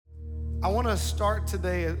I want to start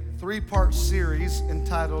today a three-part series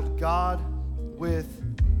entitled God with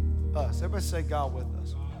Us. Everybody say God with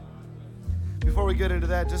us. Before we get into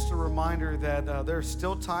that, just a reminder that there's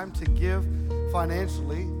still time to give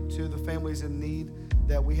financially to the families in need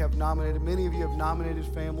that we have nominated. Many of you have nominated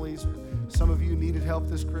families. Some of you needed help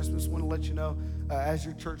this Christmas. I want to let you know, as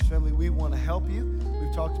your church family, we want to help you.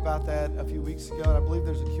 We've talked about that a few weeks ago, and I believe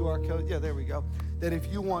there's a QR code. Yeah, there we go. That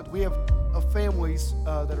if you want, we have families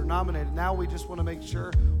that are nominated. Now we just want to make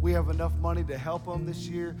sure we have enough money to help them this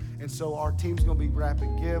year. And so our team's going to be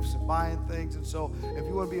wrapping gifts and buying things. And so if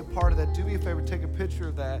you want to be a part of that, do me a favor, take a picture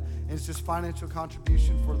of that. And it's just financial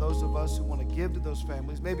contribution for those of us who want to give to those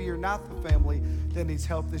families. Maybe you're not the family that needs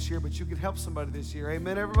help this year, but you can help somebody this year.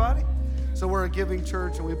 Amen, everybody? So we're a giving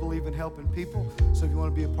church, and we believe in helping people. So if you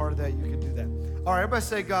want to be a part of that, you can do that. All right, everybody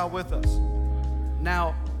say God with us.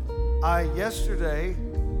 Now, I yesterday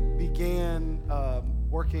began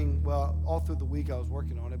working, well, all through the week I was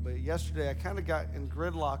working on it, but yesterday I kind of got in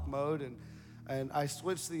gridlock mode, and I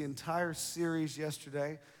switched the entire series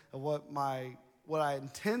yesterday of what I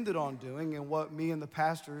intended on doing and what me and the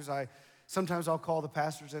pastors, sometimes I'll call the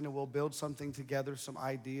pastors in and we'll build something together, some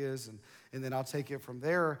ideas, and then I'll take it from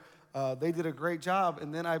there. They did a great job,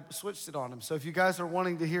 and then I switched it on them. So if you guys are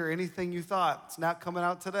wanting to hear anything you thought, it's not coming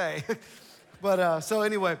out today. But so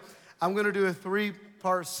anyway, I'm going to do a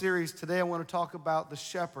three-part series. Today I want to talk about the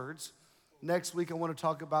shepherds. Next week I want to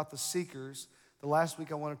talk about the seekers. The last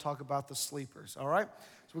week I want to talk about the sleepers, all right?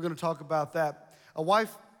 So we're going to talk about that. A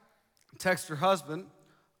wife texted her husband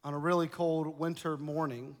on a really cold winter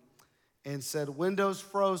morning and said, "Windows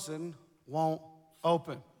frozen, won't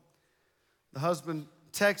open." The husband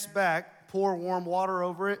texts back, "Pour warm water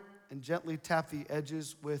over it and gently tap the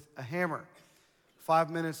edges with a hammer."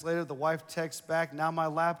 5 minutes later, the wife texts back, "Now my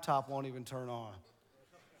laptop won't even turn on."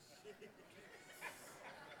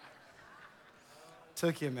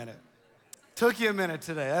 Took you a minute. Took you a minute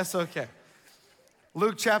today. That's okay.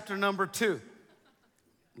 Luke chapter number 2.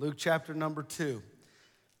 Luke chapter number 2.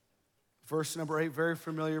 Verse number 8, very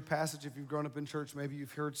familiar passage. If you've grown up in church, maybe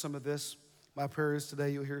you've heard some of this. My prayer is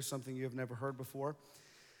today you'll hear something you have never heard before.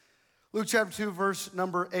 Luke chapter 2, verse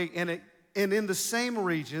number 8. And in the same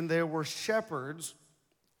region, there were shepherds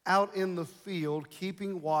out in the field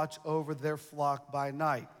keeping watch over their flock by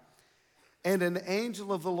night. And an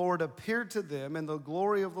angel of the Lord appeared to them, and the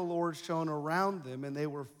glory of the Lord shone around them, and they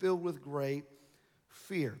were filled with great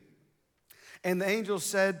fear. And the angel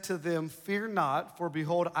said to them, "Fear not, for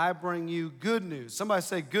behold, I bring you good news." Somebody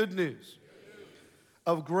say good news.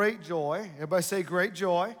 Of great joy. Everybody say great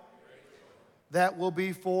joy. That will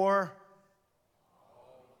be for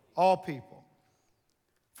all people.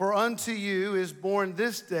 For unto you is born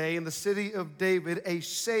this day in the city of David a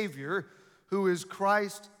Savior, who is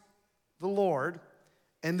Christ the Lord.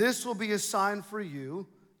 And this will be a sign for you.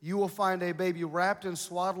 You will find a baby wrapped in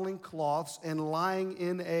swaddling cloths and lying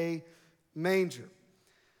in a manger.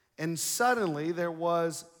 And suddenly there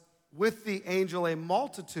was with the angel a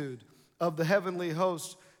multitude of the heavenly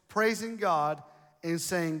hosts, praising God and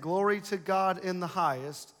saying, "Glory to God in the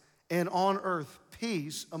highest, and on earth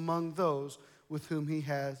peace among those with whom he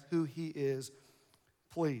is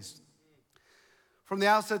pleased." From the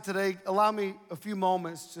outset today, allow me a few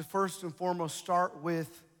moments to first and foremost start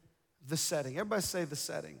with the setting. Everybody say the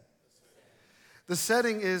setting. The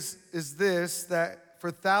setting is this, that for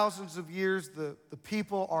thousands of years, the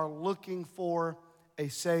people are looking for a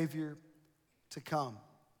Savior to come.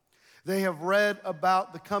 They have read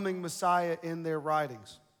about the coming Messiah in their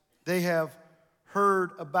writings. They have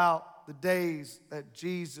heard about the days that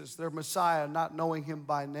Jesus, their Messiah, not knowing him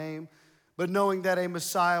by name, but knowing that a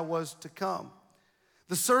Messiah was to come.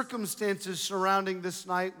 The circumstances surrounding this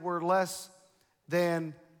night were less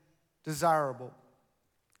than desirable.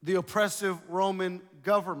 The oppressive Roman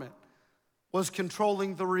government was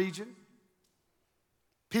controlling the region.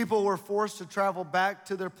 People were forced to travel back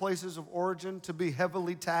to their places of origin to be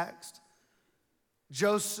heavily taxed.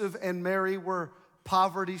 Joseph and Mary were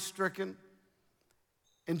poverty-stricken.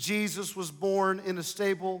 And Jesus was born in a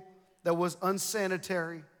stable that was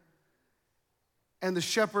unsanitary. And the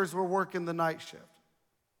shepherds were working the night shift.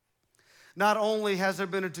 Not only has there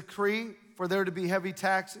been a decree for there to be heavy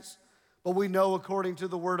taxes, but we know according to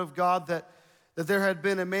the word of God that there had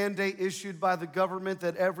been a mandate issued by the government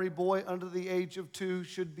that every boy under the age of 2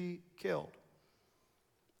 should be killed.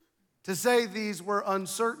 To say these were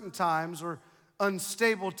uncertain times or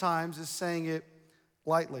unstable times is saying it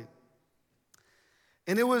lightly.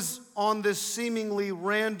 And it was on this seemingly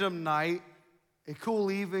random night, a cool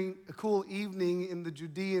evening in the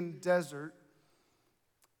Judean desert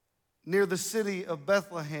near the city of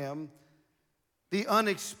Bethlehem, The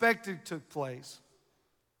unexpected took place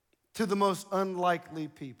to the most unlikely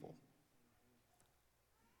people.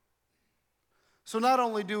 So not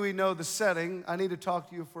only do we know the setting, I need to talk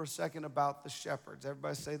to you for a second about the shepherds.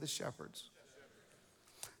 Everybody say the shepherds.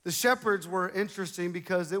 The shepherds were interesting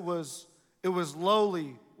because it was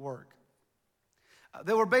lowly work.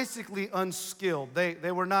 They were basically unskilled. They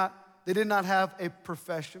did not have a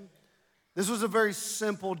profession. This was a very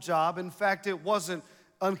simple job. In fact, it wasn't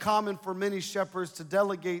uncommon for many shepherds to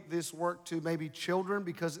delegate this work to maybe children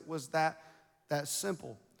because it was that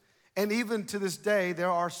simple. And even to this day, there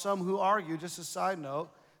are some who argue, just a side note,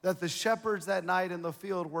 that the shepherds that night in the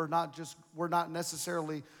field were not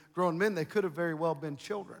necessarily grown men. They could have very well been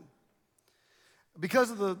children.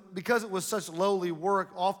 Because it was such lowly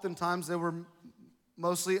work, oftentimes they were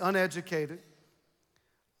mostly uneducated,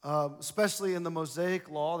 especially in the Mosaic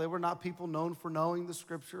law. They were not people known for knowing the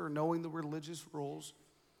scripture or knowing the religious rules.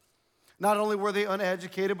 Not only were they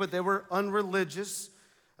uneducated, but they were unreligious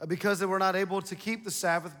because they were not able to keep the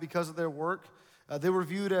Sabbath because of their work. They were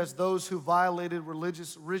viewed as those who violated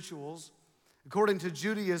religious rituals. According to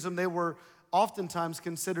Judaism, they were oftentimes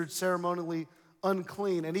considered ceremonially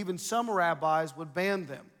unclean, and even some rabbis would ban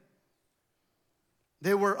them.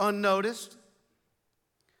 They were unnoticed,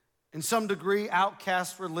 in some degree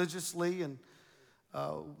outcast religiously, and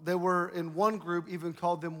they were in one group even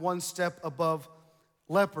called them one step above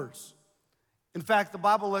lepers. In fact, the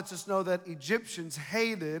Bible lets us know that Egyptians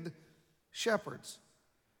hated shepherds.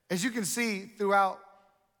 As you can see throughout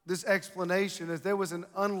this explanation, is there was an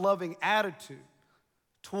unloving attitude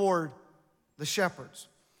toward the shepherds.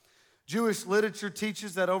 Jewish literature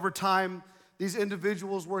teaches that over time, these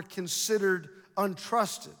individuals were considered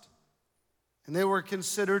untrusted, and they were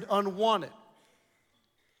considered unwanted,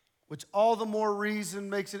 which all the more reason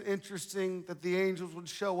makes it interesting that the angels would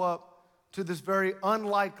show up to this very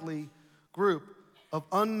unlikely group of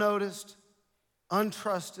unnoticed,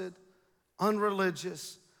 untrusted,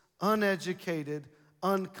 unreligious, uneducated,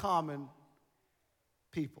 uncommon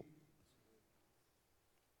people.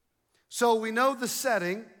 So we know the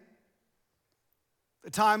setting.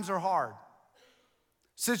 The times are hard.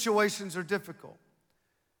 Situations are difficult.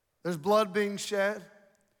 There's blood being shed.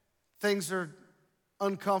 Things are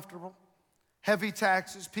uncomfortable. Heavy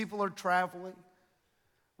taxes. People are traveling.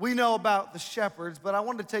 We know about the shepherds, but I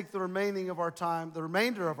want to take the remainder of our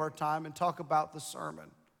time, and talk about the sermon.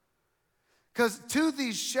 Because to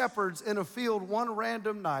these shepherds in a field one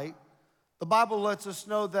random night, the Bible lets us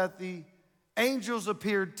know that the angels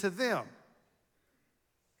appeared to them.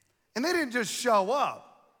 And they didn't just show up.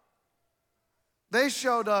 They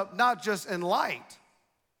showed up not just in light.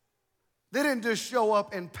 They didn't just show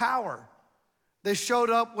up in power. They showed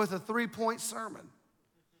up with a 3-point sermon.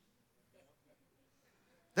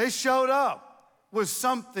 They showed up with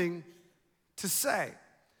something to say.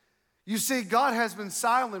 You see, God has been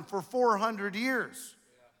silent for 400 years.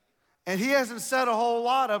 And he hasn't said a whole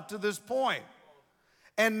lot up to this point.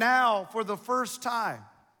 And now, for the first time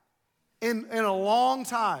in a long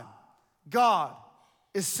time, God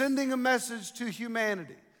is sending a message to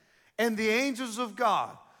humanity. And the angels of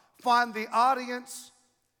God find the audience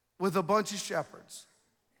with a bunch of shepherds.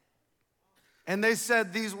 And they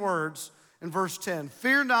said these words in verse 10,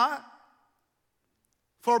 "Fear not,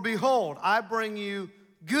 for behold, I bring you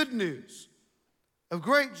good news of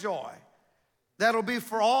great joy that'll be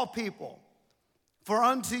for all people. For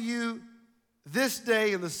unto you this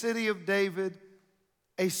day in the city of David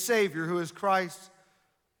a Savior who is Christ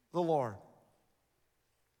the Lord."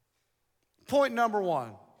 Point number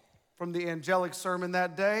one from the angelic sermon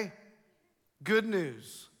that day, good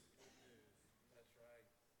news.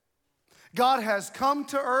 God has come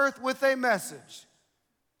to earth with a message,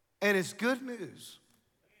 and it's good news.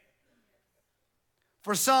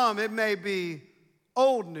 For some, it may be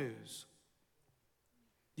old news.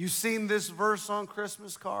 You've seen this verse on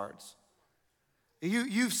Christmas cards.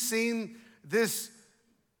 You've seen this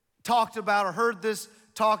talked about or heard this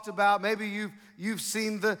talked about. Maybe you've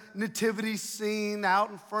seen the nativity scene out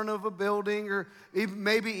in front of a building, or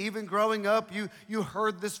maybe even growing up, you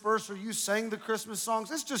heard this verse or you sang the Christmas songs.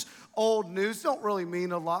 It's just old news. Don't really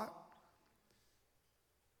mean a lot.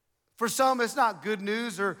 For some, it's not good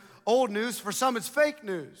news or old news. For some, it's fake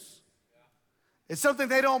news. It's something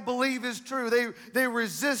they don't believe is true. They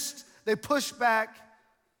resist. They push back.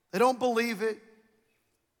 They don't believe it.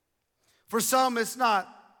 For some, it's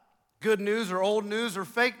not good news or old news or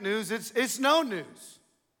fake news. It's no news.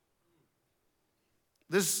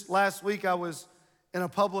 This last week, I was in a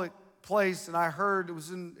public place, and I heard it was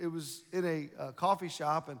in a coffee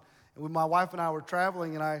shop, and when my wife and I were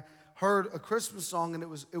traveling, and I heard a Christmas song, and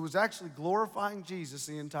it was actually glorifying Jesus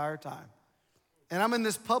the entire time. and I'm in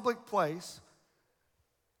this public place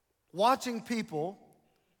watching people,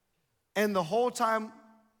 and the whole time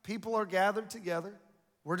people are gathered together.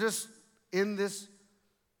 We're just in this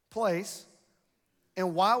place,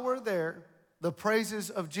 and while we're there, the praises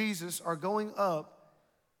of Jesus are going up,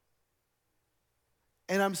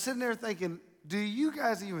 and I'm sitting there thinking, do you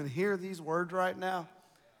guys even hear these words right now?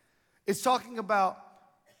 It's talking about,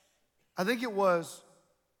 I think it was,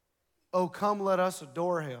 "Oh, come let us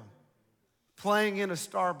adore him," playing in a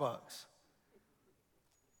Starbucks.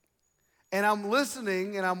 And I'm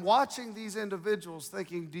listening and I'm watching these individuals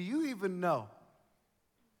thinking, do you even know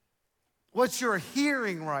what you're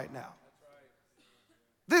hearing right now?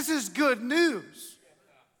 This is good news.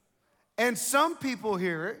 And some people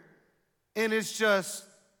hear it and it's just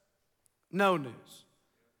no news.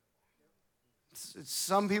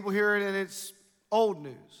 Some people hear it and it's old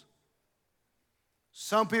news.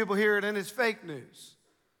 Some people hear it and it's fake news.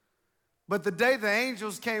 But the day the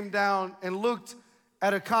angels came down and looked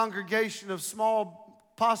at a congregation of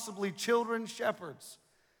small, possibly children shepherds,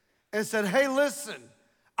 and said, hey, listen,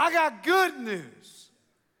 I got good news.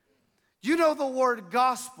 You know the word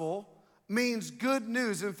gospel means good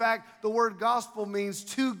news. In fact, the word gospel means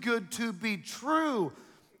too good to be true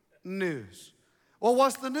news. Well,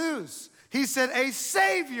 what's the news? He said, a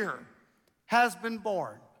Savior has been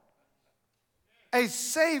born. A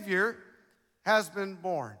Savior has been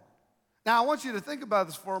born. Now, I want you to think about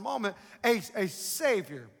this for a moment. A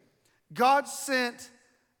Savior. God sent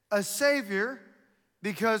a Savior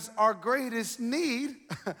because our greatest need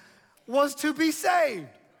was to be saved.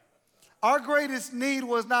 Our greatest need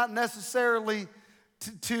was not necessarily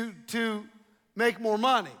to make more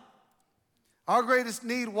money. Our greatest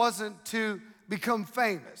need wasn't to become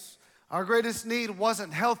famous. Our greatest need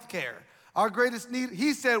wasn't health care. Our greatest need,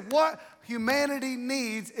 he said, what humanity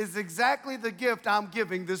needs is exactly the gift I'm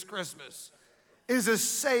giving this Christmas, is a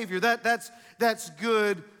Savior. That's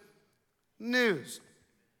good news.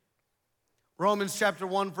 Romans chapter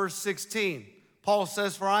 1, verse 16, Paul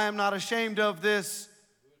says, for I am not ashamed of this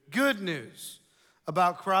good news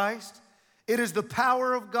about Christ. It is the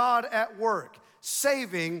power of God at work,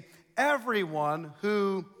 saving everyone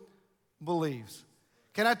who believes.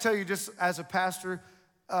 Can I tell you, just as a pastor,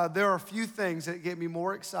 there are a few things that get me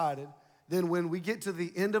more excited than when we get to the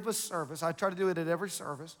end of a service. I try to do it at every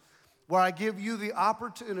service, where I give you the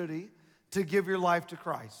opportunity to give your life to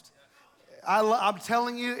Christ. I'm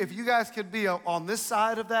telling you, if you guys could be on this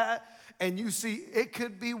side of that, and you see, it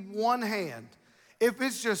could be one hand. If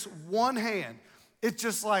it's just one hand, it's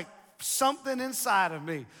just like something inside of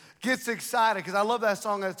me gets excited, because I love that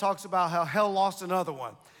song that talks about how hell lost another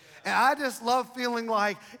one. And I just love feeling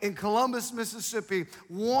like in Columbus, Mississippi,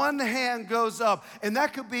 one hand goes up, and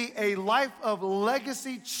that could be a life of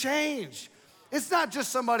legacy change. It's not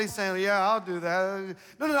just somebody saying, yeah, I'll do that.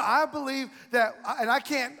 No, I believe that, and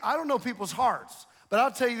I don't know people's hearts, but I'll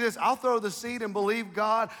tell you this, I'll throw the seed and believe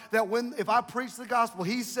God that if I preach the gospel,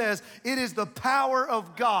 he says it is the power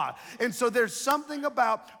of God. And so there's something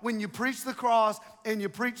about when you preach the cross and you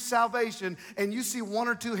preach salvation and you see one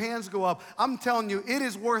or two hands go up, I'm telling you, it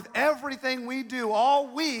is worth everything we do all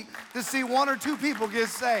week to see one or two people get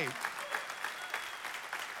saved.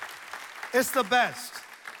 It's the best.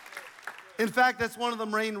 In fact, that's one of the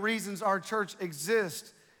main reasons our church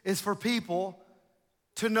exists, is for people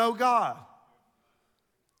to know God.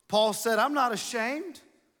 Paul said, I'm not ashamed.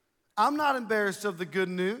 I'm not embarrassed of the good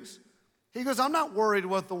news. He goes, I'm not worried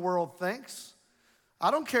what the world thinks.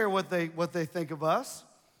 I don't care what they think of us.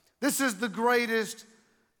 This is the greatest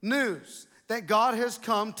news, that God has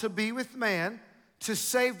come to be with man, to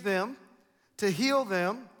save them, to heal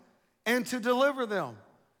them, and to deliver them.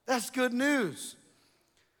 That's good news.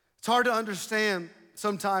 It's hard to understand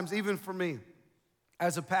sometimes, even for me,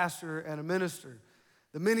 as a pastor and a minister,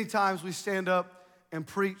 that many times we stand up and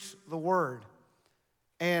preach the word.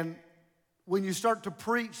 And when you start to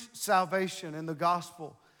preach salvation and the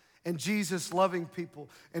gospel and Jesus loving people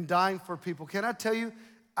and dying for people, can I tell you,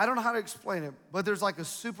 I don't know how to explain it, but there's like a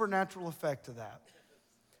supernatural effect to that.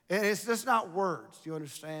 And it's just not words, do you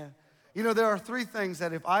understand? You know, there are three things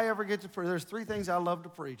that if I ever get to preach, there's three things I love to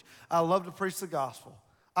preach. I love to preach the gospel.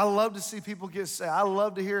 I love to see people get saved. I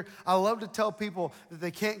love to tell people that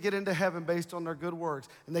they can't get into heaven based on their good works,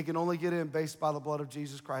 and they can only get in based by the blood of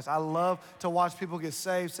Jesus Christ. I love to watch people get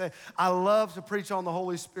saved. I love to preach on the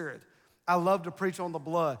Holy Spirit. I love to preach on the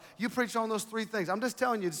blood. You preach on those three things. I'm just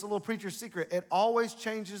telling you, it's a little preacher's secret. It always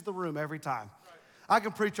changes the room every time. I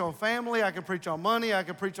can preach on family, I can preach on money, I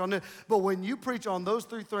can preach on this. But when you preach on those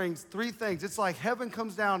three things, it's like heaven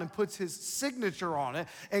comes down and puts his signature on it,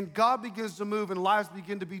 and God begins to move and lives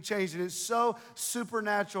begin to be changed. And it's so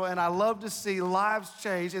supernatural, and I love to see lives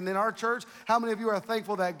change. And in our church, how many of you are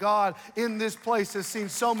thankful that God in this place has seen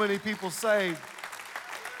so many people saved?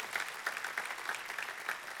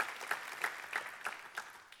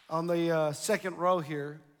 On the second row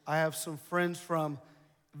here, I have some friends from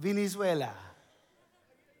Venezuela.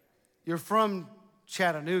 You're from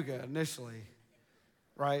Chattanooga initially,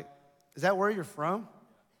 right? Is that where you're from?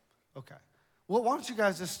 Okay. Well, why don't you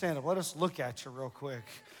guys just stand up? Let us look at you real quick.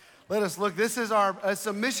 Let us look. This is it's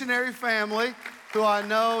a missionary family who I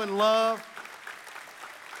know and love.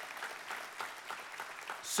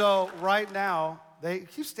 So right now, they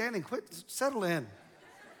keep standing. Quit, settle in.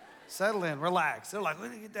 Settle in, relax. They're like, let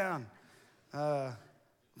me get down.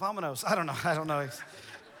 Vamonos. I don't know.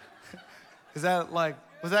 Is that like,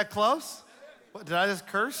 was that close? What, did I just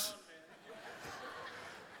curse?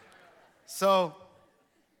 So,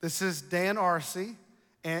 this is Dan Arce.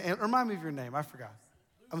 And remind me of your name, I forgot.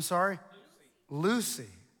 I'm sorry? Lucy.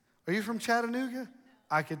 Are you from Chattanooga?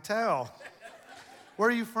 I could tell. Where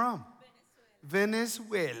are you from?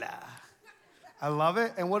 Venezuela. I love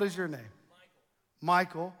it. And what is your name?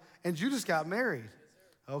 Michael. And you just got married.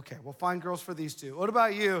 Okay, we'll find girls for these two. What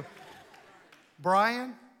about you?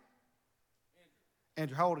 Brian?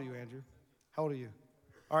 Andrew, how old are you, Andrew? How old are you?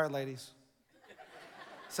 All right, ladies.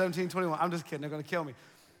 17, 21. I'm just kidding. They're going to kill me.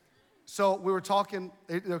 So we were talking.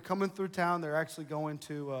 They're coming through town. They're actually going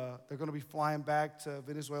to, they're going to be flying back to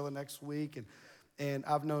Venezuela next week. And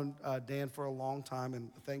I've known Dan for a long time,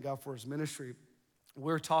 and thank God for his ministry.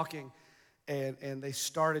 We're talking, and they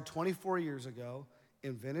started 24 years ago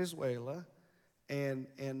in Venezuela, and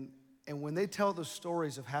when they tell the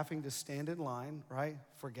stories of having to stand in line, right,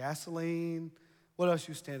 for gasoline, what else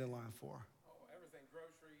you stand in line for? Oh, everything,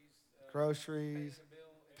 groceries. Groceries,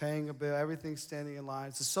 paying a bill, everything standing in line.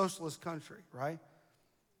 It's a socialist country, right?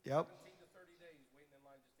 Yep. 17 to 30 days waiting in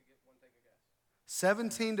line just to get one tank of gas.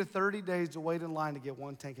 17 to 30 days to wait in line to get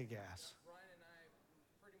one tank of gas. Brian and I,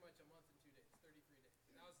 pretty much a month and 2 days, 33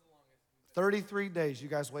 days. That was the longest. 33 days you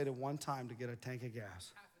guys waited one time to get a tank of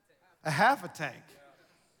gas. Half a tank.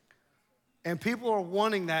 And people are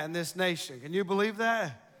wanting that in this nation. Can you believe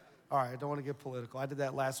that? All right, I don't want to get political. I did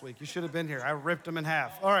that last week. You should have been here. I ripped them in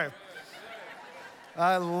half. All right.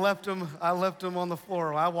 I left them on the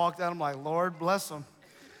floor. I walked out. I'm like, Lord, bless them.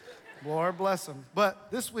 Lord, bless them. But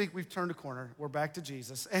this week, we've turned a corner. We're back to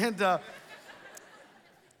Jesus. And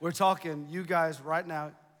we're talking, you guys, right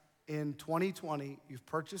now, in 2020, you've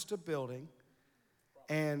purchased a building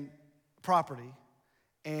and property.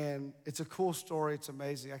 And it's a cool story. It's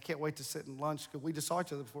amazing. I can't wait to sit and lunch because we just saw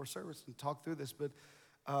each other before service and talk through this. But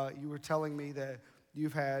you were telling me that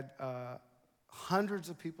you've had hundreds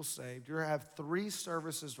of people saved. You have 3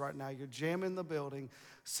 services right now. You're jamming the building,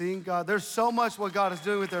 seeing God. There's so much what God is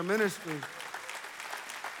doing with their ministry.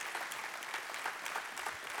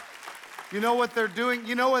 You know what they're doing?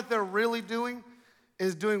 You know what they're really doing?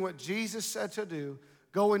 Is doing what Jesus said to do.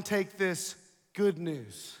 Go and take this good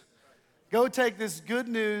news. Go take this good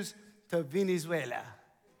news to Venezuela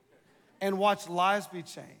and watch lives be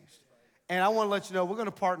changed. And I want to let you know, we're going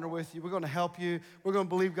to partner with you. We're going to help you. We're going to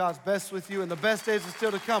believe God's best with you, and the best days are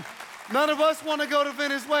still to come. None of us want to go to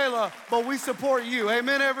Venezuela, but we support you.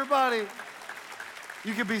 Amen, everybody?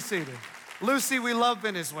 You can be seated. Lucy, we love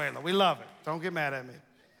Venezuela. We love it. Don't get mad at me.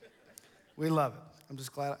 We love it. I'm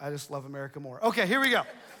just glad. I just love America more. Okay, here we go.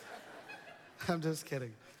 I'm just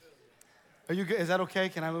kidding. Are you good? Is that okay?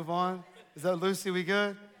 Can I move on? Is that Lucy? We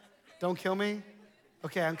good? Don't kill me?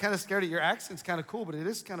 Okay, I'm kind of scared of your accent's kind of cool, but it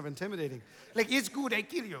is kind of intimidating. Like, it's good, I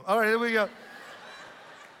kill you. All right, here we go.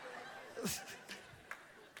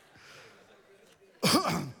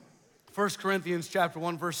 1 Corinthians chapter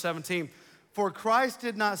 1, verse 17. For Christ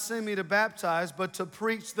did not send me to baptize, but to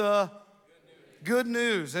preach the good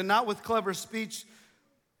news, and not with clever speech,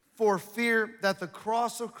 for fear that the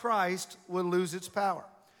cross of Christ would lose its power.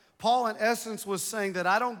 Paul, in essence, was saying that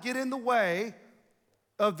I don't get in the way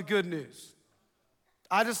of the good news.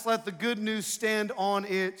 I just let the good news stand on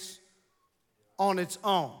its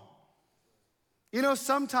own. You know,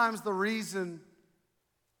 sometimes the reason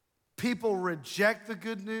people reject the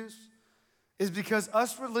good news is because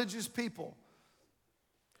us religious people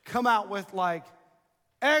come out with like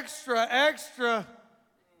extra,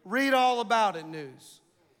 read all about it news.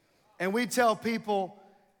 And we tell people,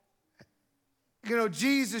 you know,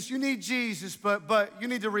 Jesus, you need Jesus, but you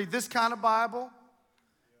need to read this kind of Bible.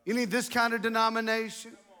 You need this kind of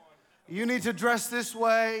denomination. You need to dress this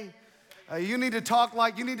way. You need to talk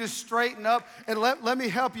like you need to straighten up. And let me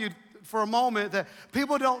help you for a moment that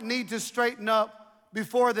people don't need to straighten up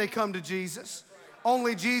before they come to Jesus.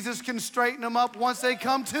 Only Jesus can straighten them up once they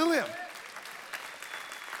come to him.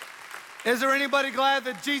 Is there anybody glad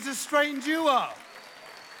that Jesus straightened you up?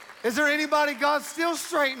 Is there anybody God's still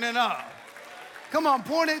straightening up? Come on,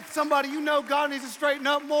 point at somebody you know God needs to straighten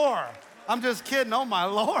up more. I'm just kidding. Oh, my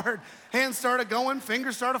Lord. Hands started going,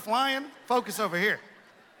 fingers started flying. Focus over here.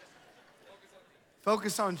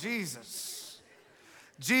 Focus on Jesus.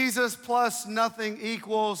 Jesus plus nothing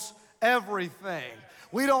equals everything.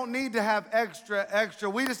 We don't need to have extra.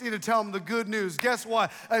 We just need to tell them the good news. Guess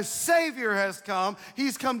what? A Savior has come.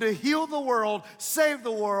 He's come to heal the world, save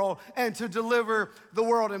the world, and to deliver the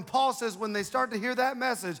world. And Paul says when they start to hear that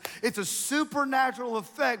message, it's a supernatural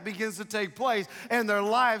effect begins to take place, and their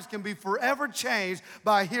lives can be forever changed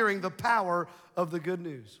by hearing the power of the good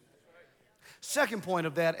news. Second point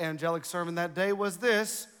of that angelic sermon that day was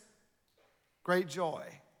this: great joy.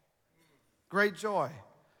 Great joy.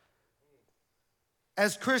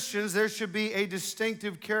 As Christians, there should be a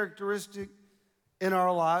distinctive characteristic in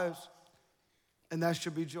our lives, and that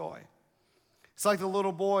should be joy. It's like the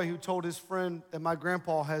little boy who told his friend that my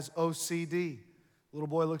grandpa has OCD. The little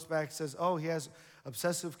boy looks back and says, oh, he has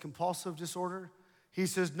obsessive compulsive disorder? He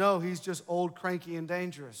says, no, he's just old, cranky, and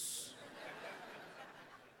dangerous.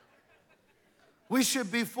 We should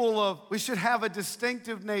have a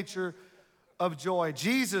distinctive nature of joy.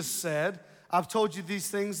 Jesus said, I've told you these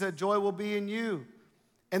things that joy will be in you,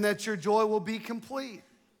 and that your joy will be complete.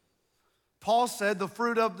 Paul said the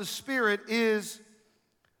fruit of the Spirit is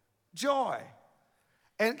joy.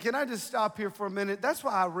 And can I just stop here for a minute? That's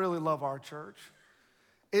why I really love our church.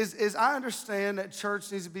 Is I understand that church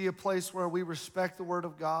needs to be a place where we respect the Word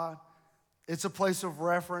of God. It's a place of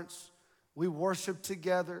reverence. We worship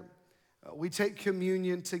together. We take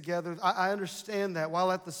communion together. I understand that,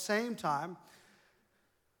 while at the same time,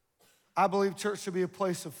 I believe church should be a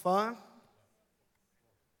place of fun.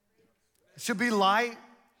 It should be light. It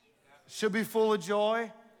should be full of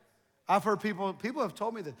joy. I've heard people have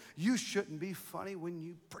told me that you shouldn't be funny when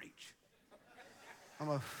you preach. I'm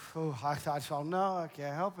like, oh, I don't know, I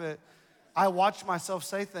can't help it. I watch myself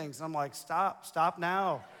say things, and I'm like, stop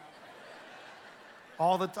now.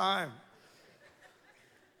 All the time.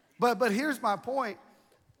 But here's my point.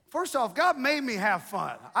 First off, God made me have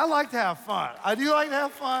fun. I like to have fun. I do like to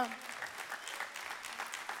have fun.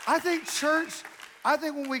 I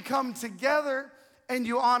think when we come together and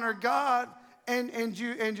you honor God and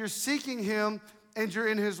you're seeking Him and you're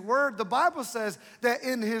in His Word, the Bible says that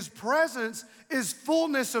in His presence is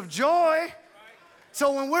fullness of joy.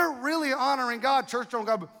 So when we're really honoring God, church don't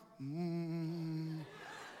go,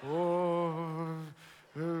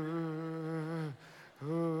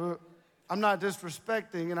 I'm not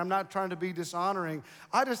disrespecting and I'm not trying to be dishonoring.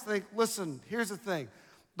 I just think, listen, here's the thing.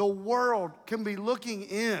 The world can be looking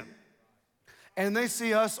in and they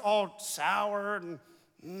see us all sour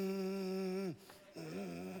and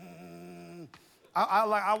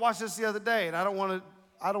I watched this the other day, and I don't want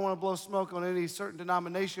to blow smoke on any certain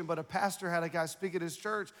denomination, but a pastor had a guy speak at his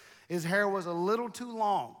church. His hair was a little too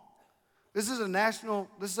long. This is a national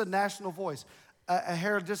voice. A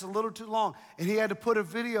hair just a little too long, and he had to put a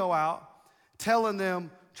video out telling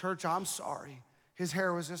them, "Church, I'm sorry. His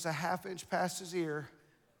hair was just a half inch past his ear."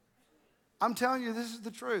 I'm telling you, this is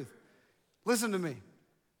the truth. Listen to me.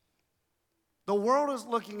 The world is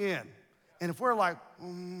looking in, and if we're like,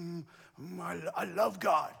 I love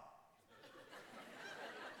God.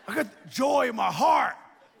 I got joy in my heart.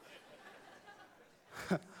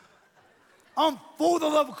 I'm full of the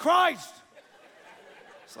love of Christ.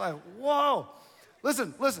 It's like, whoa.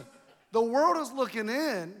 Listen. The world is looking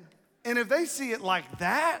in, and if they see it like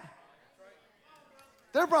that,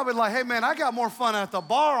 they're probably like, hey, man, I got more fun at the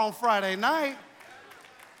bar on Friday night.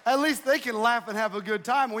 At least they can laugh and have a good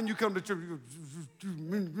time when you come to church.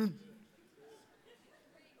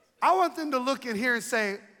 I want them to look in here and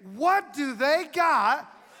say, what do they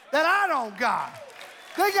got that I don't got?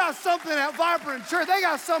 They got something at Vibrant Church. They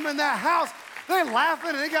got something in that house. They're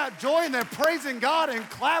laughing and they got joy and they're praising God and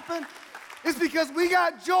clapping. It's because we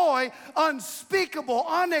got joy unspeakable,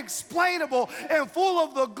 unexplainable, and full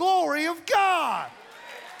of the glory of God.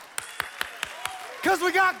 Because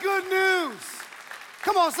we got good news.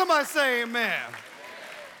 Come on, somebody say amen.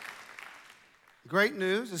 Great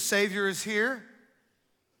news, the Savior is here.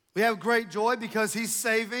 We have great joy because He's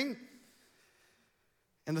saving.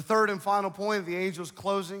 And the third and final point of the angel's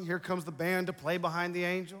closing, here comes the band to play behind the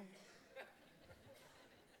angel.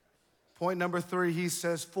 Point number 3, he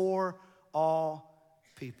says, for all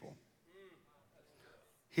people.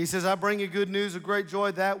 He says, I bring you good news of great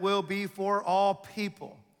joy that will be for all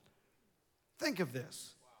people. Think of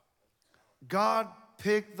this. God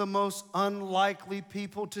picked the most unlikely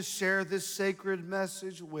people to share this sacred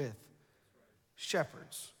message with.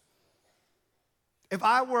 Shepherds. If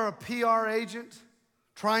I were a PR agent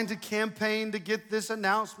trying to campaign to get this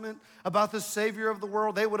announcement about the Savior of the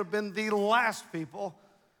world, they would have been the last people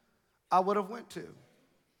I would have went to.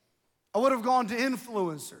 I would have gone to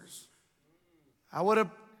influencers. I would have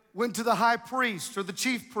went to the high priest or the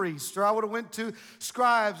chief priest, or I would have went to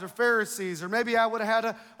scribes or Pharisees, or maybe I would have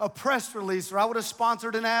had a press release, or I would have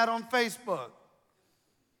sponsored an ad on Facebook.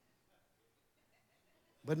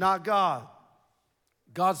 But not God.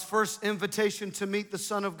 God's first invitation to meet the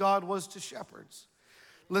Son of God was to shepherds.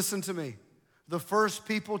 Listen to me. The first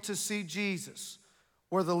people to see Jesus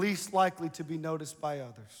were the least likely to be noticed by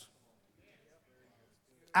others.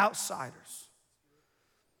 Outsiders.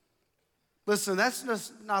 Listen, that's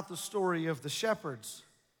just not the story of the shepherds.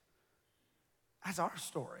 That's our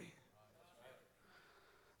story.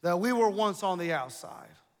 That we were once on the outside.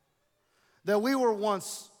 That we were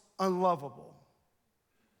once unlovable.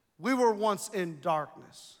 We were once in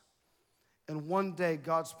darkness. And one day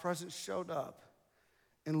God's presence showed up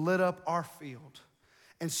and lit up our field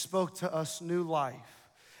and spoke to us new life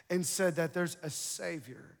and said that there's a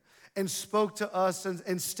Savior, and spoke to us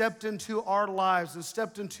and stepped into our lives and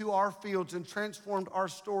stepped into our fields and transformed our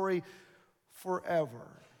story forever.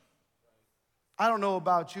 I don't know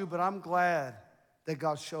about you, but I'm glad that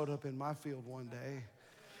God showed up in my field one day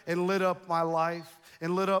and lit up my life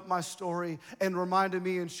and lit up my story and reminded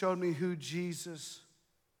me and showed me who Jesus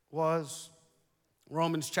was.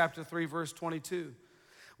 Romans chapter 3, verse 22.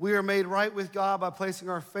 We are made right with God by placing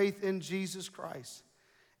our faith in Jesus Christ.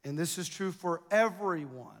 And this is true for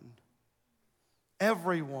everyone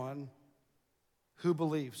who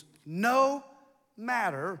believes, no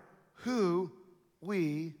matter who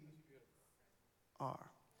we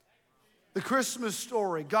are. The Christmas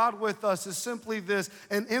story, God with us, is simply this: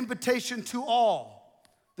 an invitation to all,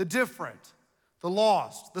 the different, the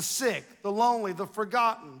lost, the sick, the lonely, the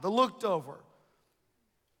forgotten, the looked over.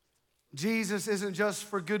 Jesus isn't just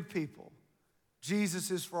for good people.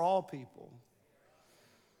 Jesus is for all people.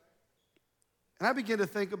 And I begin to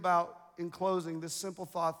think about, in closing, this simple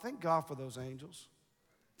thought: thank God for those angels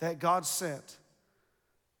that God sent,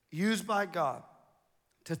 used by God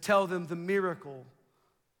to tell them the miracle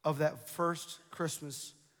of that first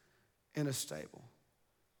Christmas in a stable.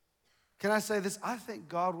 Can I say this? I think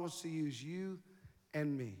God wants to use you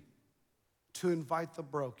and me to invite the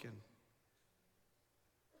broken.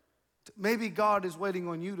 Maybe God is waiting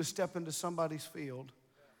on you to step into somebody's field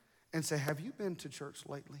and say, have you been to church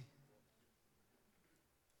lately?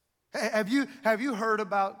 Have you heard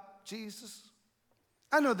about Jesus?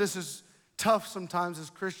 I know this is tough sometimes as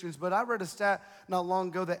Christians, but I read a stat not long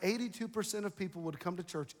ago that 82% of people would come to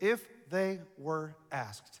church if they were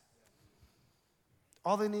asked.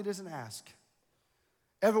 All they need is an ask.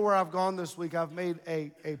 Everywhere I've gone this week, I've made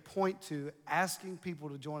a point to asking people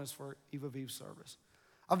to join us for Eve of Eve service.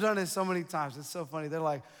 I've done it so many times. It's so funny. They're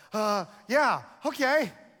like, yeah, okay.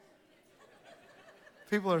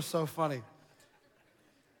 People are so funny.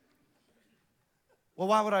 Well,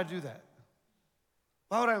 why would I do that?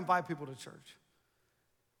 Why would I invite people to church?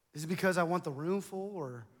 Is it because I want the room full?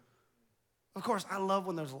 Or, of course, I love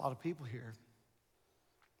when there's a lot of people here.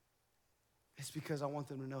 It's because I want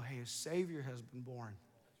them to know, hey, a Savior has been born.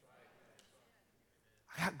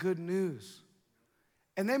 I got good news.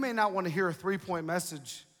 And they may not want to hear a 3-point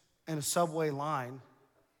message in a subway line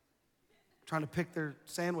trying to pick their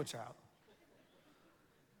sandwich out.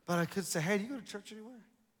 But I could say, hey, do you go to church anywhere?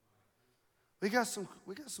 We got some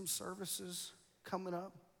services coming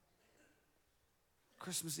up.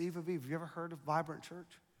 Christmas Eve of Eve. Have you ever heard of Vibrant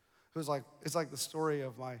Church? It's like the story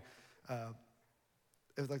of my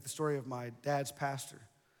dad's pastor.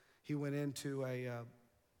 He went into a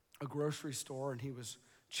grocery store and he was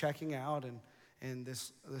checking out, and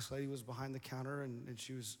this lady was behind the counter and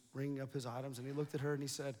she was ringing up his items, and he looked at her and he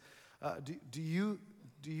said, do you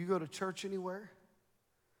go to church anywhere?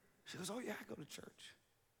 She goes, oh yeah, I go to church.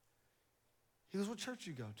 He goes, what church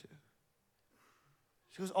do you go to?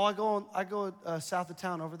 She goes, oh, I go south of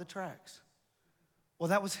town over the tracks. Well,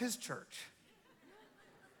 that was his church.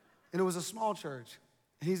 And it was a small church.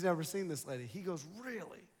 And he's never seen this lady. He goes,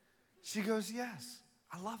 really? She goes, yes,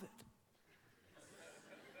 I love it.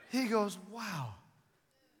 He goes, wow,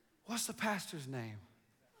 what's the pastor's name?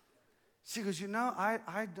 She goes,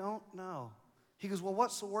 I don't know. He goes, well,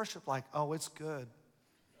 what's the worship like? Oh, it's good.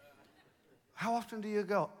 How often do you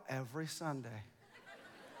go? Every Sunday.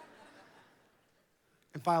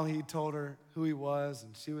 And finally, he told her who he was,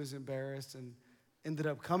 and she was embarrassed and ended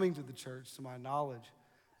up coming to the church, to my knowledge.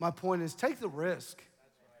 My point is, take the risk.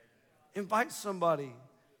 Invite somebody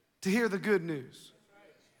to hear the good news.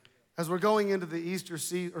 As we're going into the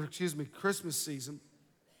Christmas season,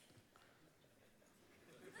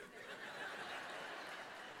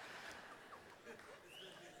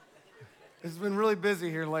 it's been really busy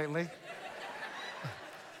here lately.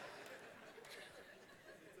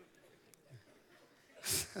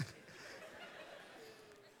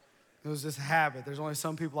 It was this habit. There's only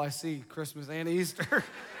some people I see, Christmas and Easter.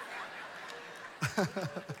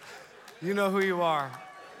 You know who you are.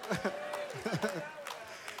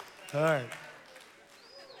 All right.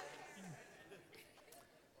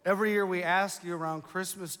 Every year we ask you around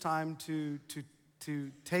Christmas time to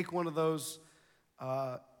take one of those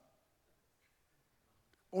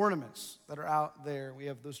ornaments that are out there. We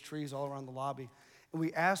have those trees all around the lobby. And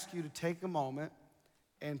we ask you to take a moment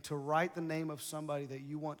and to write the name of somebody that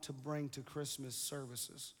you want to bring to Christmas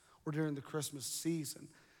services or during the Christmas season,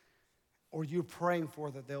 or you're praying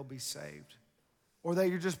for that they'll be saved, or that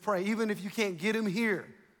you're just praying, even if you can't get them here,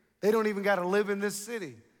 they don't even got to live in this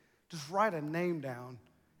city. Just write a name down,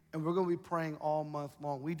 and we're going to be praying all month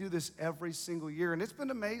long. We do this every single year, and it's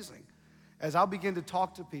been amazing. As I'll begin to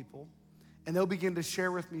talk to people, and they'll begin to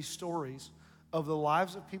share with me stories of the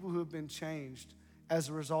lives of people who have been changed as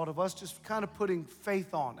a result of us just kind of putting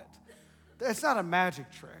faith on it. It's not a magic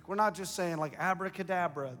trick. We're not just saying like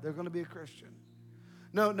abracadabra, they're going to be a Christian.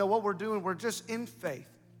 No, what we're doing, we're just in faith,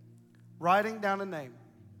 writing down a name.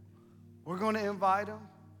 We're going to invite them.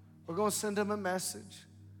 We're going to send them a message.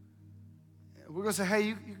 We're going to say, hey,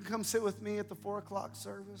 you can come sit with me at the 4 o'clock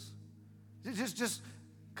service. Just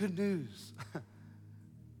good news.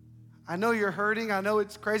 I know you're hurting. I know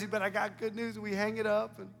it's crazy, but I got good news. We hang it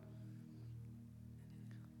up. And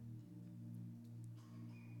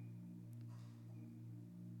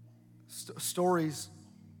stories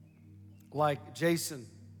like Jason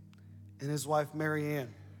and his wife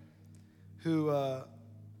Marianne, who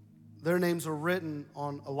their names were written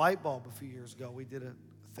on a light bulb a few years ago. We did a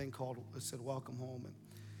thing called, it said, Welcome Home.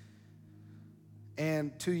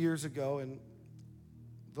 And 2 years ago, and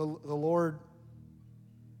the Lord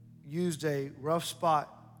used a rough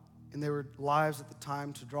spot in their lives at the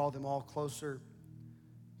time to draw them all closer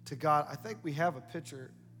to God. I think we have a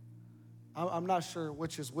picture. I'm not sure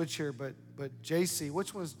which is which here, but JC,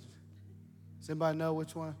 which one's, does anybody know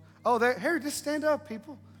which one? Oh, there, here, just stand up,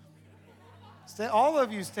 people. All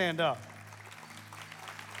of you stand up.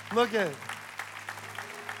 Look at it.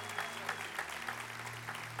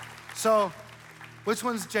 So, which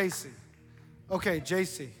one's JC? Okay,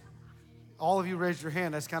 JC. All of you raised your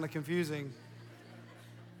hand. That's kind of confusing.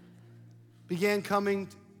 Began coming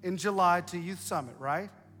in July to Youth Summit, right?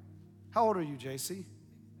 How old are you, JC?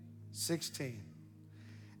 16.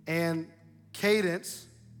 And Cadence,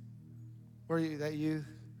 were you that youth?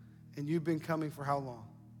 And you've been coming for how long?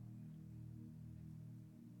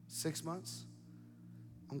 6 months?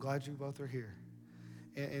 I'm glad you both are here.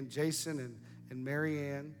 And Jason and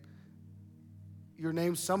Marianne, your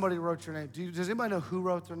name, somebody wrote your name. Does anybody know who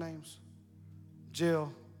wrote their names?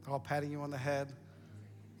 Jill, they're all patting you on the head.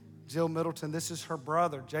 Jill Middleton, this is her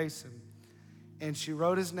brother, Jason. And she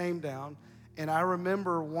wrote his name down. And I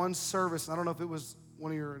remember one service, I don't know if it was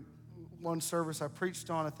one service I preached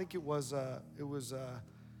on. I think it was the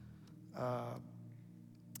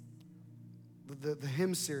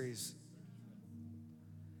hymn series.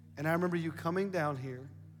 And I remember you coming down here,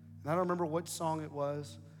 and I don't remember what song it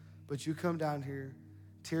was, but you come down here,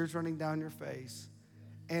 tears running down your face.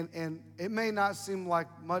 And it may not seem like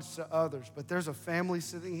much to others, but there's a family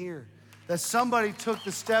sitting here that somebody took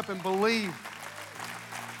the step and believed.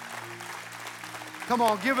 Come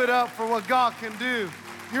on, give it up for what God can do.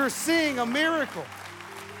 You're seeing a miracle.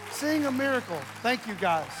 Seeing a miracle. Thank you,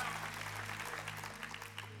 guys.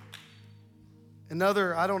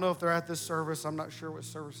 Another, I don't know if they're at this service. I'm not sure what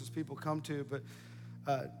services people come to,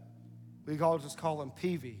 but we all just call him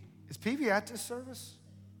Peavy. Is Peavy at this service?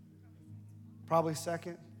 Probably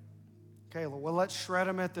second. Okay, well, let's shred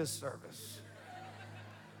him at this service.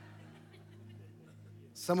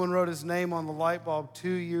 Someone wrote his name on the light bulb 2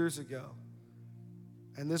 years ago.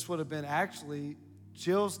 And this would have been actually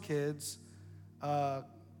Jill's kids,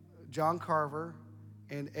 John Carver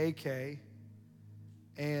and AK.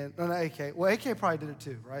 And, no, not AK. Well, AK probably did it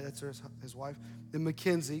too, right? That's his wife. Then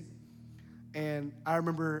Mackenzie. And I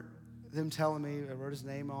remember them telling me, I wrote his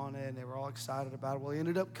name on it, and they were all excited about it. Well, he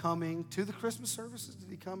ended up coming to the Christmas services. Did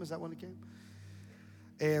he come? Is that when he came?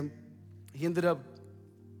 And he ended up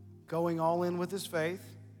going all in with his faith.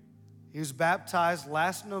 He was baptized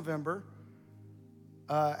last November.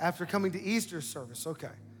 after coming to Easter service. Okay.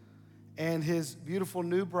 And his beautiful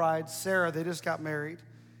new bride, Sarah, they just got married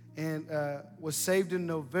and was saved in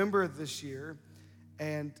November of this year.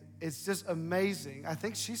 And it's just amazing. I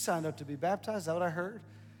think she signed up to be baptized. Is that what I heard?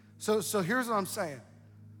 So here's what I'm saying.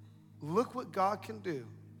 Look what God can do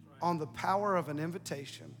on the power of an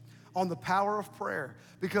invitation, on the power of prayer.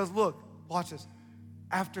 Because look, watch this.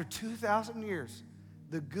 After 2,000 years,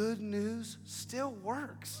 the good news still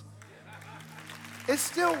works. It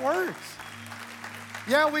still works.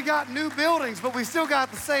 Yeah, we got new buildings, but we still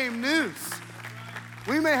got the same news.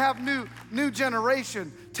 We may have new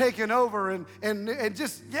generation taking over and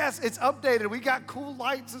just, yes, it's updated. We got cool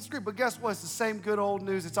lights and screen, but guess what? It's the same good old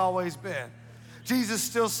news it's always been. Jesus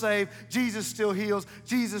still saves. Jesus still heals.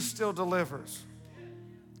 Jesus still delivers.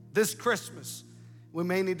 This Christmas, we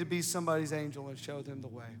may need to be somebody's angel and show them the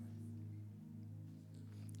way.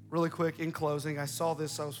 Really quick, in closing, I saw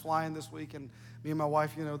this. I was flying this week, and me and my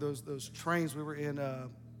wife, you know, those trains. We were in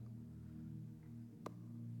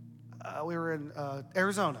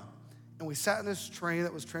Arizona, and we sat in this train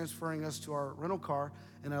that was transferring us to our rental car.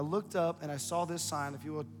 And I looked up, and I saw this sign. If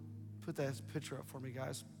you would put that picture up for me,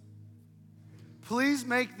 guys. Please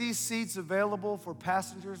make these seats available for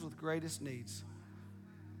passengers with greatest needs.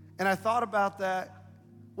 And I thought about that.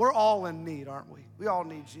 We're all in need, aren't we? We all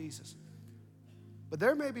need Jesus. But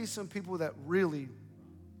there may be some people that really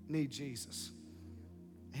need Jesus.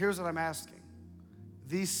 Here's what I'm asking.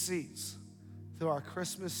 These seats, through our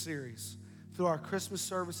Christmas series, through our Christmas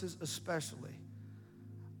services especially,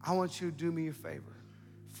 I want you to do me a favor.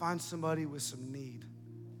 Find somebody with some need.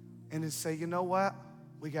 And then say, you know what?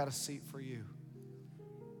 We got a seat for you.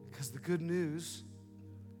 Because the good news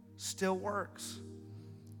still works.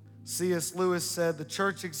 C.S. Lewis said, the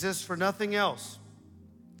church exists for nothing else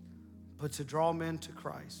but to draw men to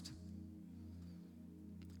Christ.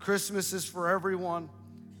 Christmas is for everyone.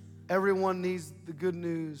 Everyone needs the good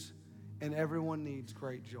news, and everyone needs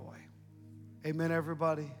great joy. Amen,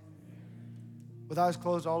 everybody? With eyes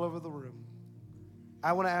closed all over the room,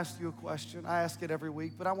 I want to ask you a question. I ask it every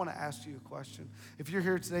week, but I want to ask you a question. If you're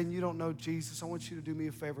here today and you don't know Jesus, I want you to do me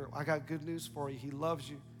a favor. I got good news for you. He loves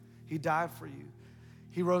you. He died for you.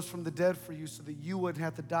 He rose from the dead for you so that you wouldn't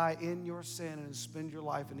have to die in your sin and spend your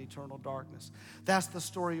life in eternal darkness. That's the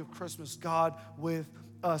story of Christmas, God with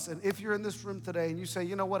us. And if you're in this room today and you say,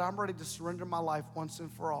 you know what, I'm ready to surrender my life once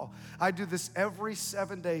and for all. I do this every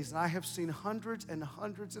 7 days, and I have seen hundreds and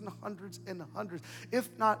hundreds and hundreds and hundreds,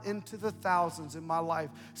 if not into the thousands in my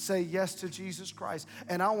life, say yes to Jesus Christ.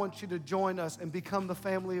 And I want you to join us and become the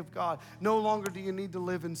family of God. No longer do you need to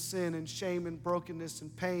live in sin and shame and brokenness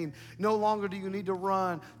and pain. No longer do you need to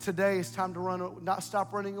run. Today it's time to run, not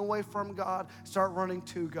stop running away from God, start running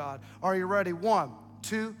to God. Are you ready? 1,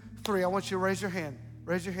 2, 3. I want you to raise your hand.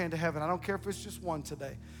 Raise your hand to heaven. I don't care if it's just one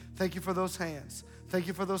today. Thank you for those hands. Thank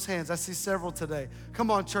you for those hands. I see several today. Come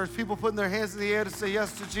on, church. People putting their hands in the air to say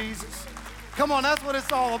yes to Jesus. Come on, that's what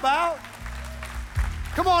it's all about.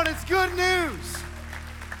 Come on, it's good news.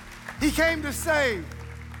 He came to save.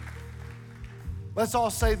 Let's all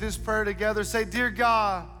say this prayer together. Say, dear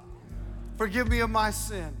God, forgive me of my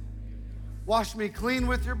sin. Wash me clean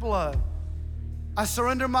with your blood. I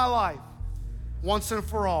surrender my life once and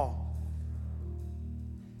for all.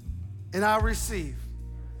 And I receive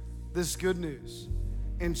this good news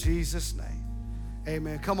in Jesus' name.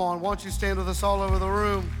 Amen. Come on, why don't you stand with us all over the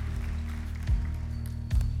room?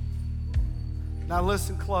 Now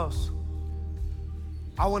listen close.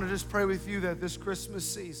 I want to just pray with you that this Christmas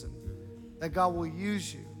season, that God will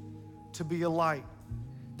use you to be a light.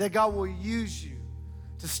 That God will use you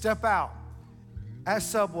to step out at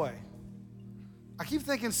Subway. I keep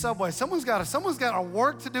thinking Subway. Someone's got a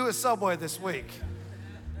work to do at Subway this week.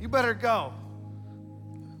 You better go.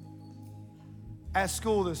 At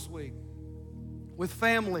school this week, with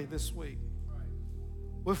family this week,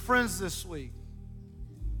 with friends this week,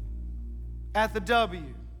 at the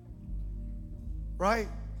W, right?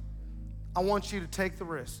 I want you to take the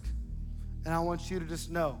risk, and I want you to just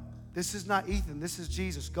know, this is not Ethan, this is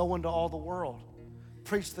Jesus. Go into all the world,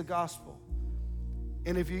 preach the gospel.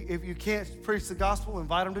 And if you can't preach the gospel,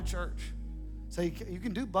 invite them to church. Say, you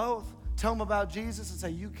can do both. Tell them about Jesus and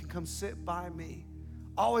say, you can come sit by me.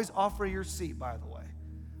 Always offer your seat, by the way.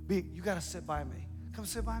 You got to sit by me. Come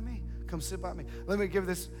sit by me. Come sit by me. Let me give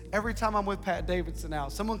this. Every time I'm with Pat Davidson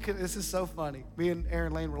out, this is so funny. Me and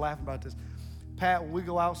Aaron Lane were laughing about this. Pat, when we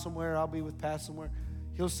go out somewhere, I'll be with Pat somewhere.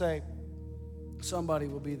 He'll say, somebody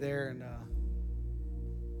will be there, and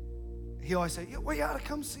he always say, well, you ought to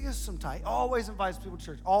come see us sometime. He always invites people to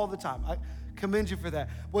church all the time. I commend you for that.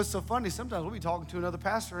 What's so funny, sometimes we'll be talking to another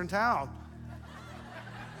pastor in town.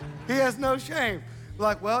 He has no shame.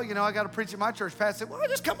 Like, well, you know, I got to preach at my church. Pastor said, well,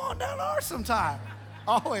 just come on down to ours sometime.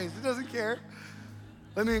 Always. He doesn't care.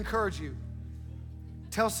 Let me encourage you.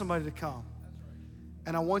 Tell somebody to come.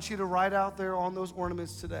 And I want you to write out there on those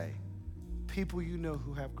ornaments today, people you know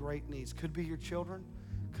who have great needs. Could be your children,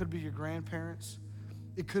 could be your grandparents,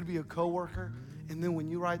 it could be a coworker. And then when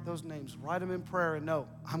you write those names, write them in prayer and know,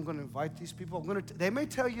 I'm going to invite these people. They may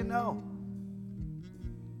tell you no.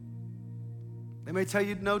 They may tell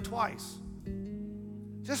you no twice.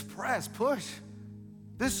 Just press, push.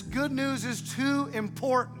 This good news is too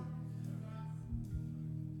important.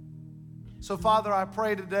 So, Father, I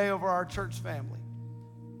pray today over our church family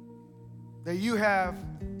that you have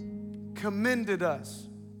commended us.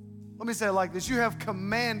 Let me say it like this. You have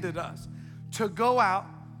commanded us to go out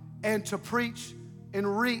and to preach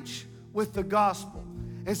and reach with the gospel.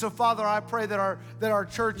 And so, Father, I pray that our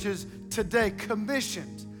church is today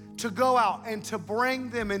commissioned to go out and to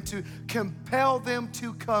bring them and to compel them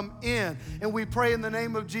to come in. And we pray in the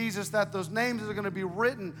name of Jesus that those names are going to be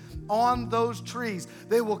written on those trees.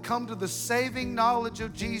 They will come to the saving knowledge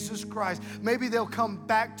of Jesus Christ. Maybe they'll come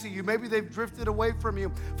back to you. Maybe they've drifted away from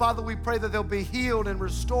you. Father, we pray that they'll be healed and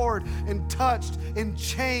restored and touched and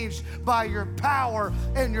changed by your power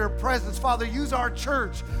and your presence. Father, use our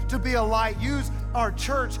church to be a light. Use our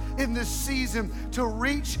church in this season to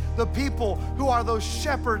reach the people who are those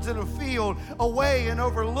shepherds in a field, away and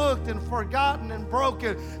overlooked and forgotten and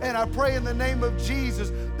broken. And I pray in the name of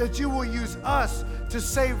Jesus that you will use us to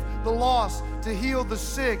save the lost, to heal the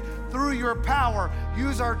sick through your power.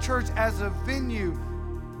 Use our church as a venue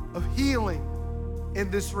of healing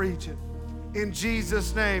in this region. In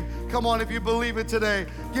Jesus' name. Come on, if you believe it today,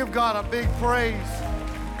 give God a big praise.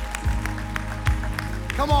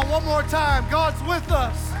 Come on, one more time. God's with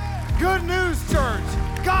us. Good news, church.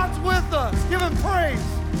 God's with us. Give him praise.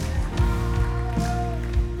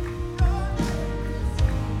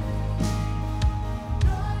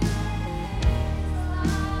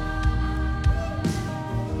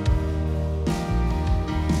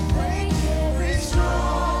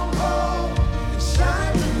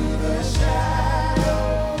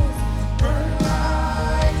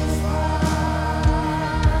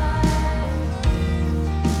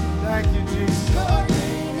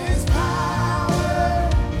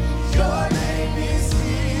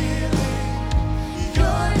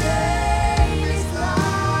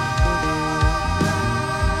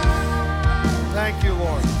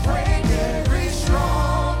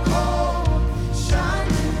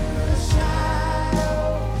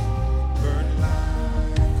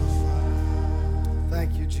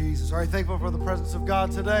 Are you thankful for the presence of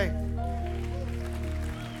God today?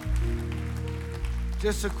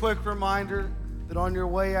 Just a quick reminder that on your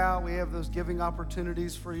way out, we have those giving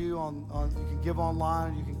opportunities for you. You can give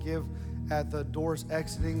online, you can give at the doors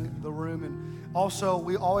exiting the room. And also,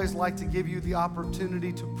 we always like to give you the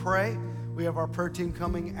opportunity to pray. We have our prayer team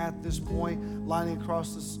coming at this point, lining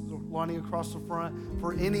across the front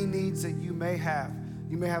for any needs that you may have.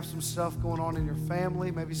 You may have some stuff going on in your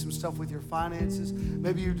family, maybe some stuff with your finances.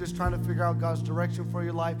 Maybe you're just trying to figure out God's direction for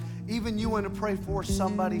your life. Even you want to pray for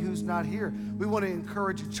somebody who's not here. We want to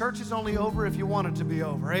encourage you. Church is only over if you want it to be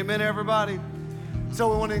over. Amen, everybody?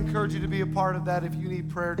 So we want to encourage you to be a part of that if you need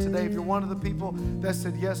prayer today. If you're one of the people that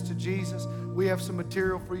said yes to Jesus, we have some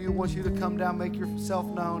material for you. We want you to come down, make yourself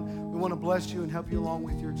known. We want to bless you and help you along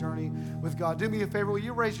with your journey with God. Do me a favor. Will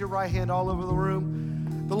you raise your right hand all over the room?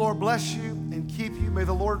 The Lord bless you and keep you. May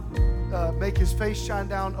the Lord make his face shine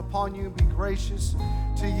down upon you and be gracious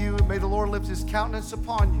to you. And may the Lord lift his countenance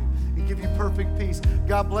upon you and give you perfect peace.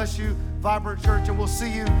 God bless you, Vibrant Church, and we'll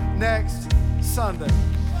see you next Sunday.